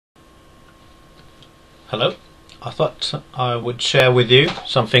Hello. I thought I would share with you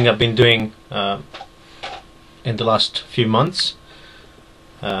something I've been doing in the last few months.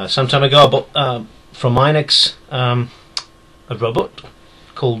 Some time ago I bought from Minex a robot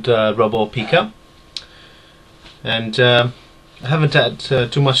called Robo PICA, and I haven't had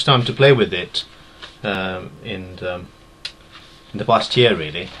too much time to play with it in the past year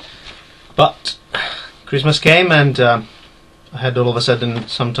really, but Christmas came and I had all of a sudden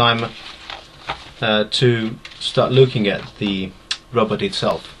some time to start looking at the robot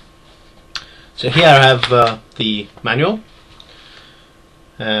itself. So here I have the manual,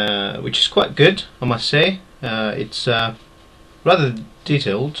 which is quite good, I must say. It's rather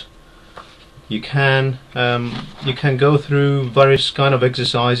detailed. You can go through various kind of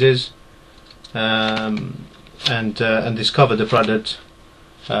exercises and discover the product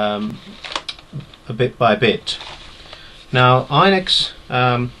a bit by bit. Now, Inex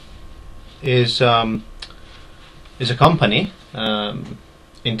is a company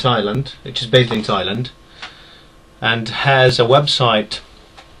in Thailand, which is based in Thailand, and has a website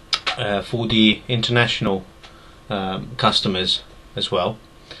for the international customers as well.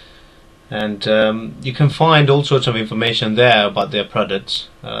 And you can find all sorts of information there about their products.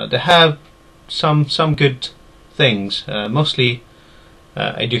 They have some good things, mostly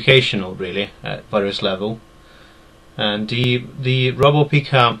educational, really, at various level. And the Robo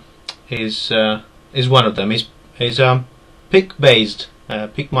PICA is one of them. Is PIC based,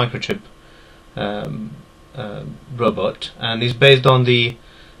 PIC microchip robot, and is based on the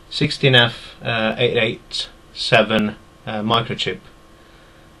 16F887 microchip,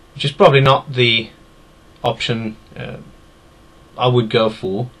 which is probably not the option I would go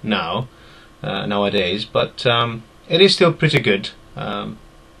for nowadays, but it is still pretty good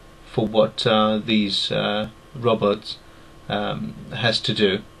for what these robots has to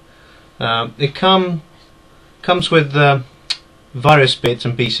do. It comes with various bits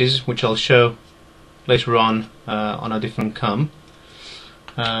and pieces, which I'll show later on a different cam.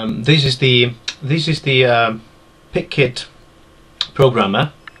 This is the PIC kit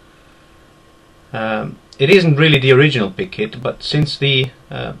programmer. It isn't really the original PIC kit, but since the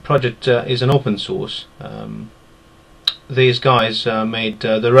project is an open source, these guys made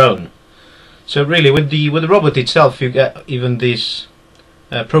their own. So really, with the robot itself, you get even this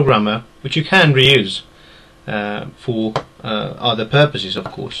programmer, which you can reuse for other purposes, of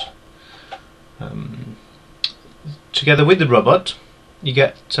course. Together with the robot, you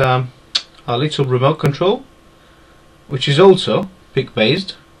get a little remote control, which is also PIC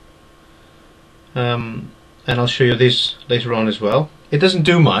based, and I'll show you this later on as well. It doesn't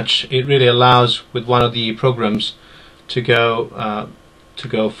do much. It really allows, with one of the programs, to go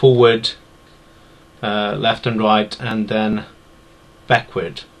forward, left and right, and then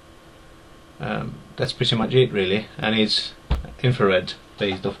backward. That's pretty much it really, and it's infrared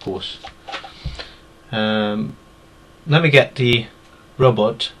based, of course. Let me get the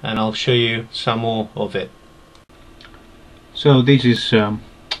robot and I'll show you some more of it. So this is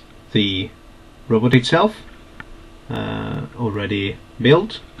the robot itself, already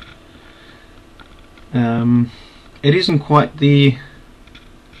built. It isn't quite the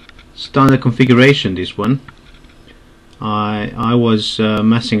standard configuration, this one. I was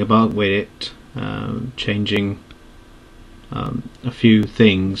messing about with it, changing a few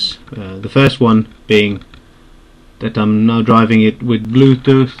things. The first one being that I'm now driving it with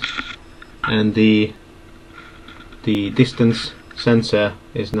Bluetooth, and the distance sensor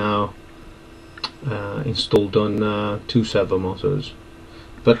is now installed on 2 servo motors.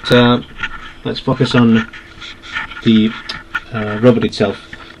 But let's focus on the robot itself.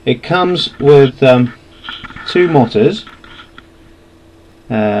 It comes with 2 motors,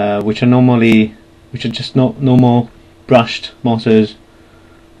 which are just not normal brushed motors,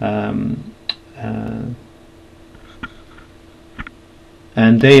 and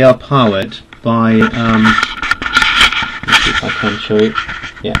they are powered by let's see if I can show it.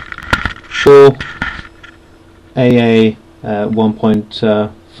 Yeah, 4 AA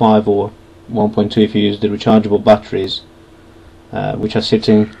 1.5 or 1.2 if you use the rechargeable batteries, which are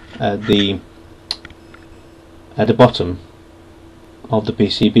sitting at the bottom of the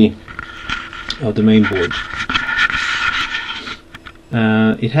PCB of the main board.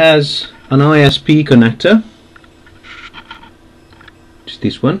 It has an ISP connector, which is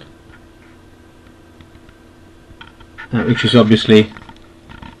this one, which is obviously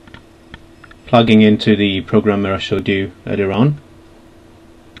plugging into the programmer I showed you earlier on.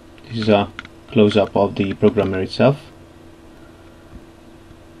 This is a close-up of the programmer itself.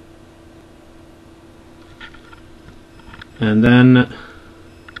 And then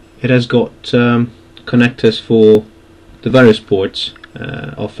it has got connectors for the various ports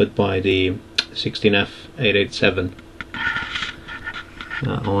offered by the 16F887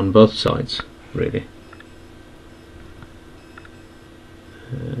 on both sides, really.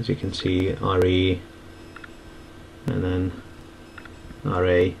 As you can see, RE and then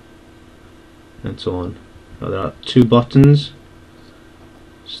RA and so on. So there are 2 buttons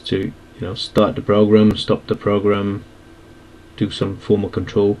just to start the program, stop the program, do some form of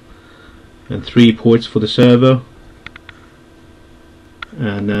control, and 3 ports for the servo,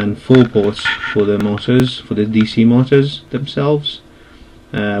 and then 4 ports for the motors, for the DC motors themselves.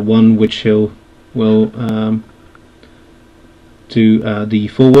 One which will do the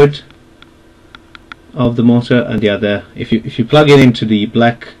forward of the motor, and the other, if you plug it into the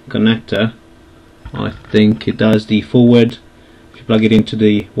black connector, I think it does the forward. If you plug it into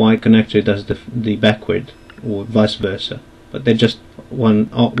the white connector, it does the backward, or vice versa. But they're just one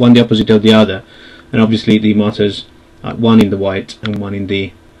the opposite of the other, and obviously the motors are one in the white and one in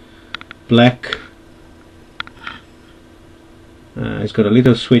the black. It's got a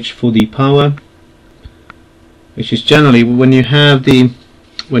little switch for the power, which is generally when you have the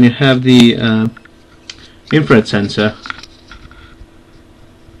infrared sensor.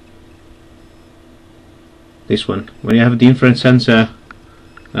 This one, when you have the infrared sensor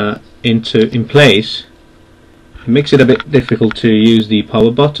in place, it makes it a bit difficult to use the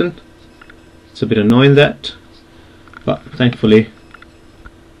power button. It's a bit annoying, that, but thankfully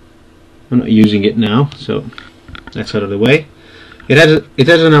I'm not using it now, so that's out of the way. It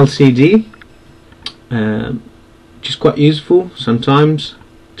has an LCD, which is quite useful sometimes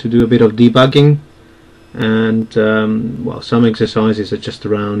to do a bit of debugging, and well, some exercises are just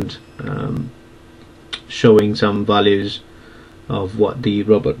around showing some values of what the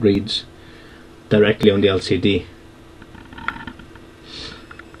robot reads directly on the LCD.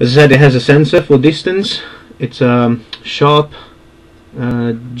 As I said, it has a sensor for distance. It's a Sharp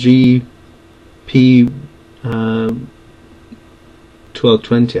GP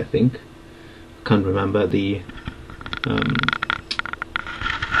 1220, I think. Can't remember the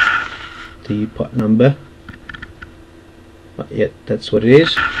part number, but yet that's what it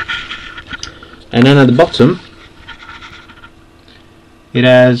is. And then at the bottom it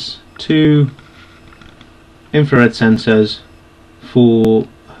has 2 infrared sensors for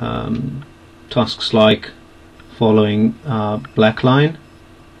tasks like following black line.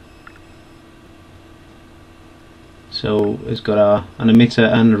 So it's got an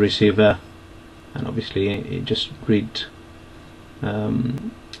emitter and a receiver, and obviously it just reads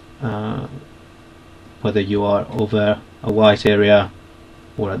whether you are over a white area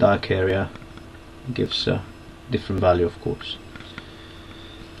or a dark area. It gives a different value, of course.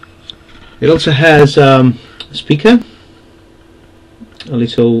 It also has a speaker, a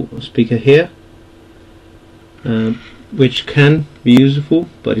little speaker here, which can be useful,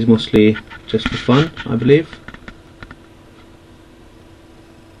 but is mostly just for fun, I believe.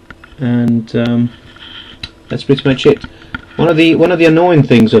 And that's pretty much it. One of the annoying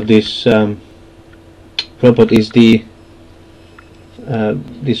things of this robot is this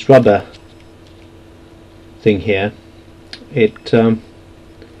rubber thing here. It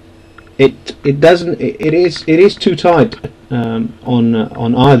is too tight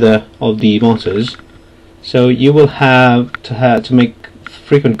on either of the motors, so you will have to make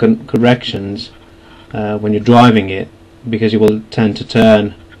frequent corrections when you're driving it, because you will tend to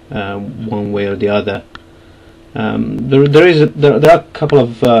turn one way or the other. There are a couple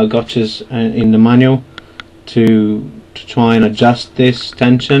of gotchas in the manual to try and adjust this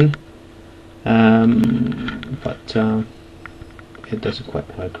tension, but it doesn't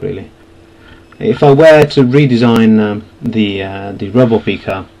quite work, really. If I were to redesign the Robo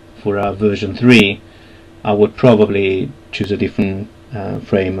PICA for version 3, I would probably choose a different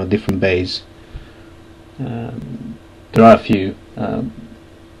frame or different base. There are a few on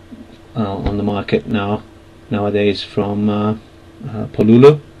the market nowadays from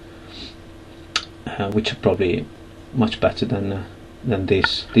Polulu, which are probably much better than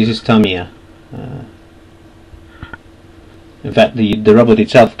this. This is Tamiya. In fact, the robot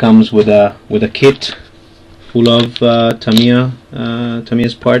itself comes with a kit full of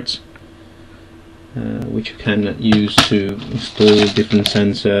Tamiya's parts, which you can use to install different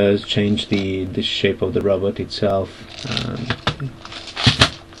sensors, change the shape of the robot itself,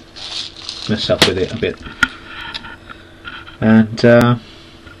 mess up with it a bit.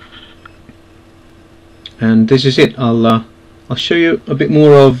 And this is it. I'll show you a bit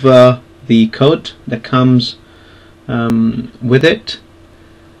more of the code that comes with it,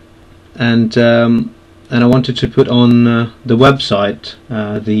 and I wanted to put on the website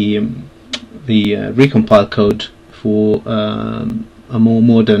recompile code for a more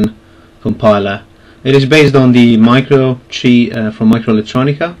modern compiler. It is based on the Micro-C from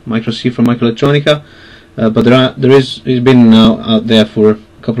Microelectronica, but it's been now out there for a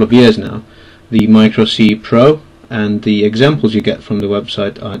couple of years now, the Micro-C Pro, and the examples you get from the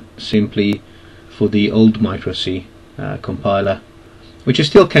website are simply for the old Micro-C compiler, which you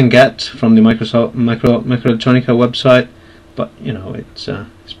still can get from the Microelectronica website, but you know, it's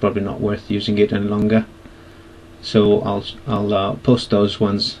probably not worth using it any longer. So I'll post those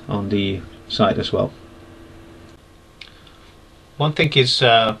ones on the site as well. One thing is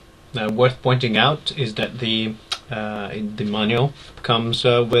worth pointing out is that the manual comes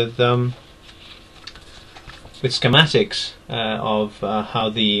with schematics of how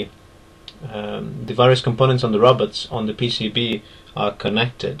the various components on the robots on the PCB are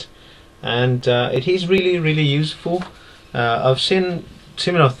connected, and it is really useful. I've seen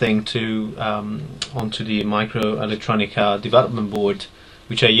similar thing to onto the Microelectronica development board,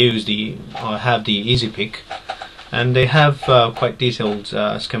 which I have the EasyPick, and they have quite detailed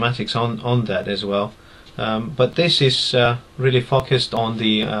schematics on that as well. But this is really focused on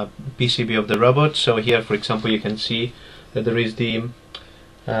the PCB of the robot. So here, for example, you can see that there is the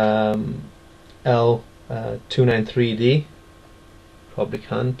L293D. Probably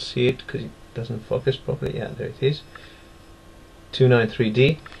can't see it because it doesn't focus properly. Yeah, there it is.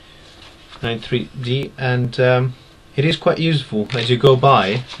 293D, and it is quite useful as you go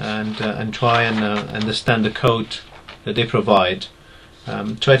by and try and understand the code that they provide.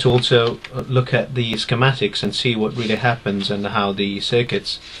 Try to also look at the schematics and see what really happens and how the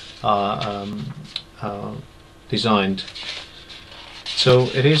circuits are designed. So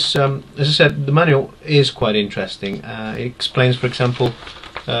it is, as I said, the manual is quite interesting. It explains, for example,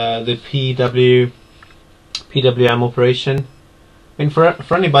 the PWM operation. I mean,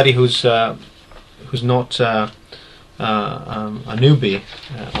 for anybody who's not a newbie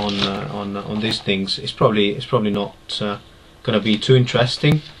on these things, it's probably not going to be too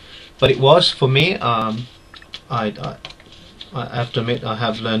interesting. But it was for me. I have to admit, I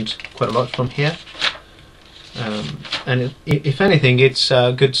have learned quite a lot from here. And if anything, it's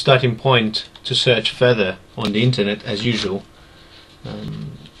a good starting point to search further on the internet as usual.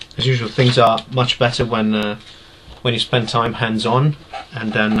 Things are much better when you spend time hands-on,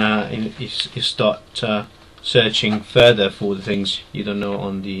 and then you start searching further for the things you don't know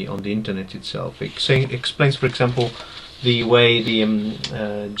on the internet itself. It explains, for example, the way the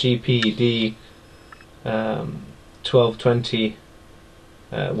GPD 1220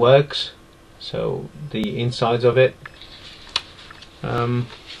 works. So the insides of it.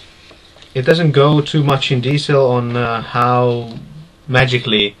 It doesn't go too much in detail on how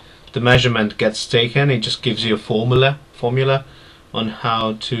magically the measurement gets taken. It just gives you a formula on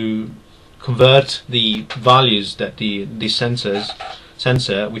how to convert the values that the sensor,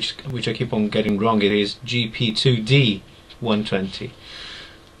 which I keep on getting wrong, it is GP2D 120.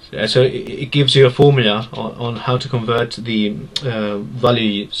 So it gives you a formula on how to convert the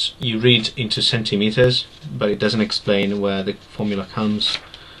values you read into centimeters, but it doesn't explain where the formula comes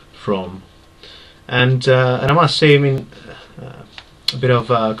from. And I must say, I mean, a bit of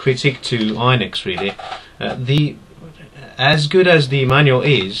a critique to INX really. As good as the manual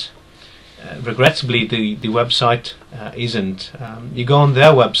is, regrettably the website isn't. You go on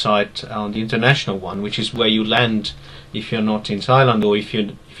their website, on the international one, which is where you land if you're not in Thailand, or if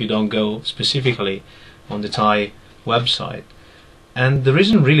you don't go specifically on the Thai website, and there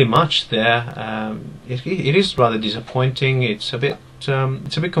isn't really much there. It is rather disappointing. It's a bit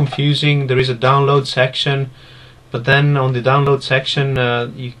confusing. There is a download section, but then on the download section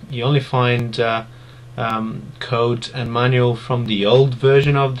you only find code and manual from the old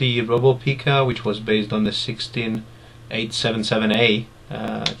version of the Robo PICA, which was based on the 16877A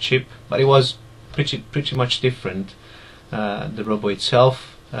chip, but it was pretty much different, the Robo itself.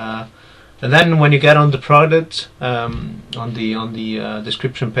 And then when you get on the product, on the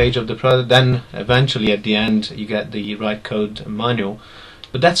description page of the product, then eventually at the end you get the right code and manual.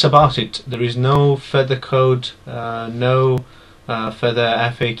 But that's about it. There is no further code, no further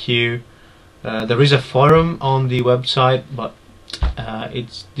FAQ. There is a forum on the website, but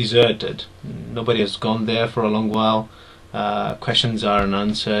it's deserted. Nobody has gone there for a long while. Questions are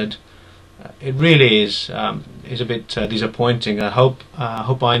unanswered. It really is a bit disappointing. I hope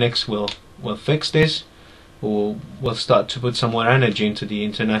INX will fix this, or will start to put some more energy into the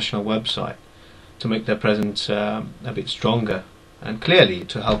international website to make their presence a bit stronger, and clearly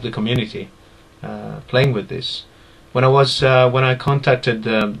to help the community playing with this. when I contacted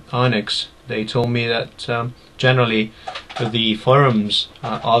Onyx, they told me that generally the forums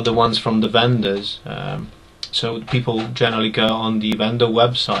are the ones from the vendors. So people generally go on the vendor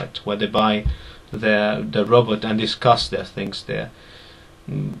website where they buy their robot and discuss their things there.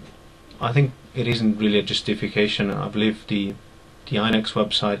 I think it isn't really a justification. I believe the Onyx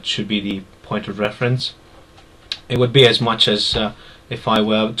website should be the point of reference. It would be as much as if I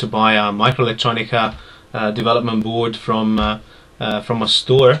were to buy a microelectronica development board from a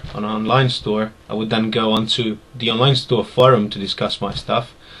store, an online store. I would then go onto the online store forum to discuss my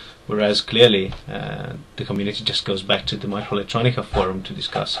stuff, whereas clearly the community just goes back to the microelectronica forum to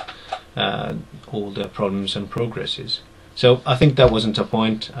discuss all the problems and progresses. So I think that wasn't a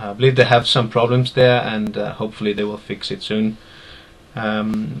point. I believe they have some problems there, and hopefully they will fix it soon.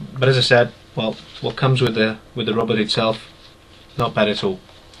 But as I said, well, what comes with the robot itself, not bad at all.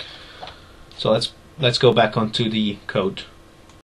 So let's go back onto the code.